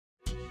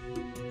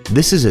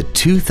This is a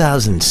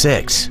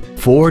 2006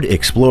 Ford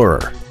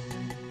Explorer.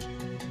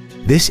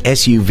 This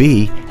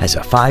SUV has a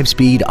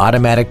 5-speed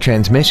automatic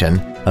transmission,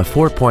 a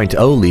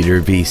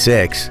 4.0-liter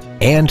V6,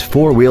 and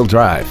 4-wheel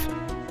drive.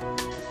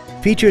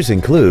 Features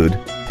include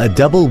a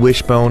double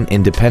wishbone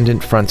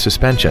independent front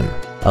suspension,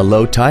 a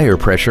low tire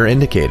pressure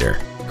indicator,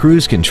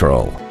 cruise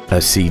control, a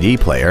CD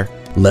player,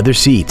 leather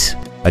seats,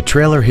 a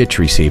trailer hitch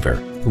receiver,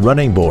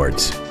 running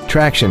boards,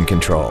 traction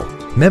control,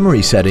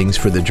 memory settings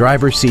for the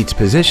driver's seat's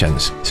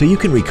positions so you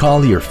can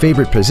recall your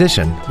favorite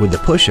position with the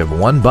push of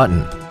one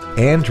button,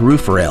 and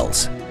roof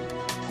rails.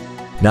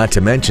 Not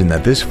to mention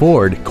that this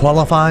Ford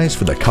qualifies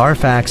for the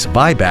Carfax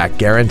buyback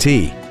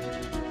guarantee.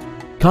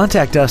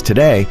 Contact us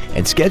today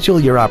and schedule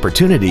your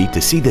opportunity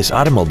to see this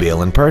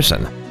automobile in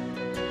person.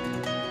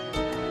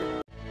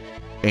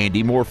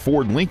 Andy Mohr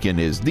Ford Lincoln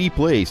is the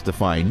place to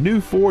find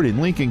new Ford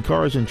and Lincoln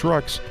cars and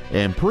trucks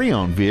and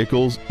pre-owned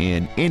vehicles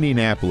in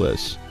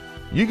Indianapolis.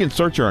 You can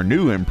search our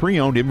new and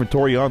pre-owned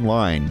inventory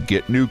online,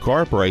 get new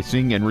car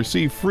pricing, and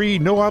receive free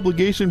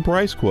no-obligation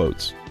price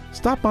quotes.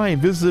 Stop by and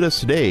visit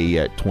us today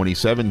at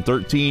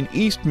 2713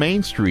 East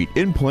Main Street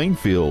in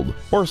Plainfield,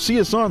 or see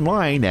us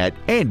online at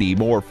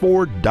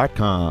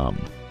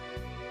andymohrford.com.